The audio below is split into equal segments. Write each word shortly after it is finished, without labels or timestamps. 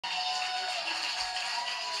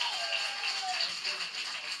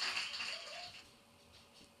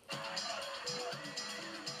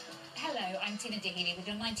Tina Dehealy with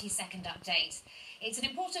your 90-second update. It's an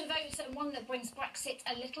important vote and one that brings Brexit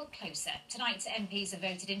a little closer. Tonight, MPs have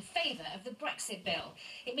voted in favour of the Brexit bill.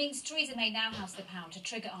 It means Theresa May now has the power to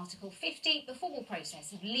trigger Article 50, the formal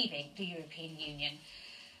process of leaving the European Union.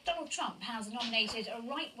 Donald Trump has nominated a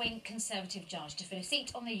right-wing Conservative judge to fill a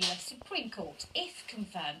seat on the US Supreme Court. If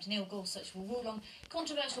confirmed, Neil Gorsuch will rule on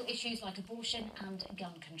controversial issues like abortion and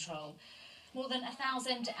gun control. More than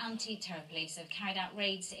 1,000 anti-terror police have carried out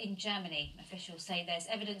raids in Germany. Officials say there's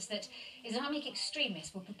evidence that Islamic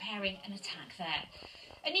extremists were preparing an attack there.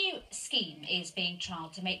 A new scheme is being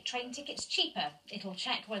trialled to make train tickets cheaper. It'll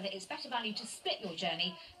check whether it's better value to split your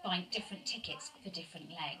journey, buying different tickets for different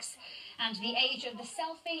legs. And the age of the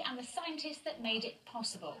selfie and the scientists that made it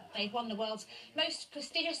possible. They've won the world's most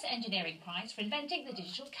prestigious engineering prize for inventing the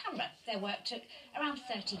digital camera. Their work took around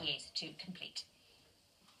 30 years to complete.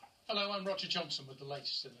 Hello, I'm Roger Johnson with the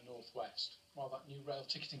latest in the North West. While that new rail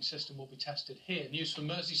ticketing system will be tested here, news for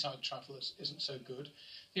Merseyside travellers isn't so good.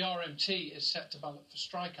 The RMT is set to ballot for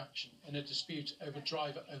strike action in a dispute over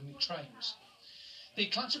driver-only trains. The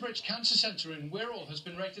Clatterbridge Cancer Centre in Wirral has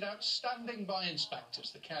been rated outstanding by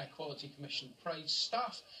inspectors. The Care Quality Commission praised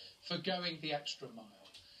staff for going the extra mile.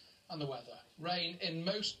 And the weather. Rain in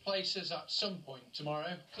most places at some point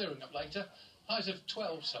tomorrow, clearing up later. Highs of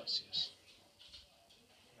 12 Celsius.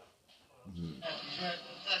 Oh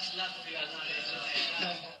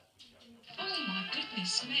my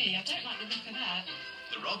goodness me, I don't like the look of that.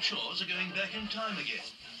 The Robshaws are going back in time again.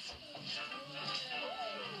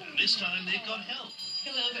 And this time they've got help.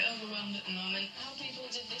 A little bit overwhelmed at the moment. How people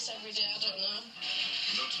did this every day, I don't know.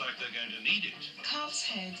 Looks like they're going to need it. Calf's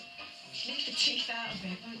head. Leave the teeth out of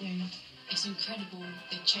it, don't you? It's incredible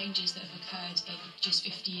the changes that have occurred in just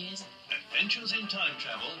 50 years. Adventures in Time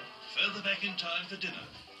Travel, further back in time for dinner.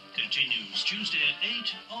 Continues Tuesday at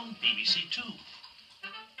 8 on BBC Two.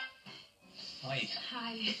 Hi.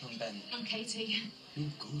 Hi. I'm Ben. I'm Katie. You're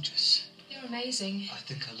gorgeous. You're amazing. I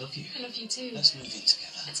think I love you. I love you too. Let's move in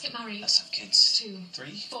together. Let's get married. Let's have kids. 2.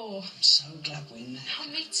 3. 4. I'm so glad we never... Oh,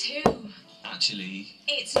 me too. Actually...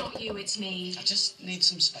 It's not you, it's me. I just need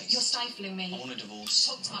some space. You're stifling me. I want a divorce.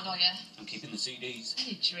 Talk to my lawyer. I'm keeping the CDs.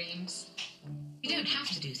 Your dreams. You don't have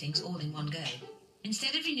to do things all in one go.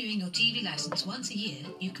 Instead of renewing your TV licence once a year,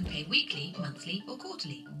 you can pay weekly, monthly or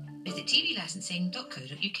quarterly. Visit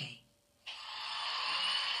tvlicensing.co.uk.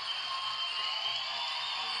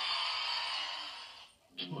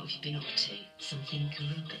 What have you been up to? Something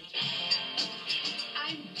corrupt?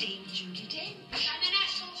 I'm Dame Judy Dent. I'm a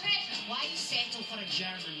national treasure. Why settle for a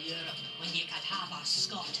German Europe when you could have a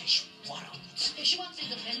Scottish world? If she wants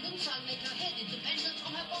independence, I'll make her head independent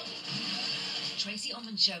on her body. Tracey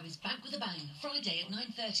Ullman Show is back with a bang, Friday at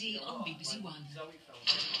 9:30 on BBC One.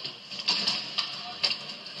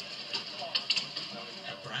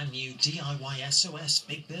 A brand new DIY SOS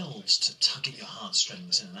big builds to tug at your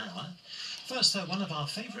heartstrings in an hour. First, though, one of our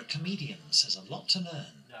favourite comedians has a lot to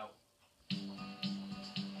learn. No.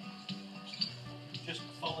 Just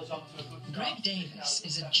follows on to a good Greg Davis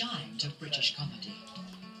is a giant of British comedy.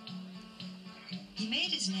 He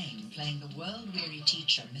made his name playing the world-weary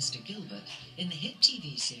teacher, Mr. Gilbert, in the hit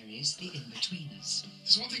TV series The In-Betweeners.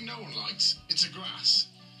 There's one thing no one likes. It's a grass.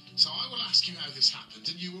 So I will ask you how this happened,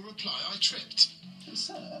 and you will reply, I tripped. But,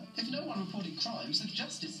 sir, if no one reported crimes, the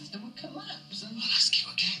justice system would collapse and... I'll ask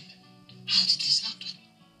you again. How did this happen?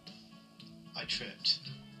 I tripped.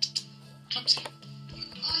 Clumsy.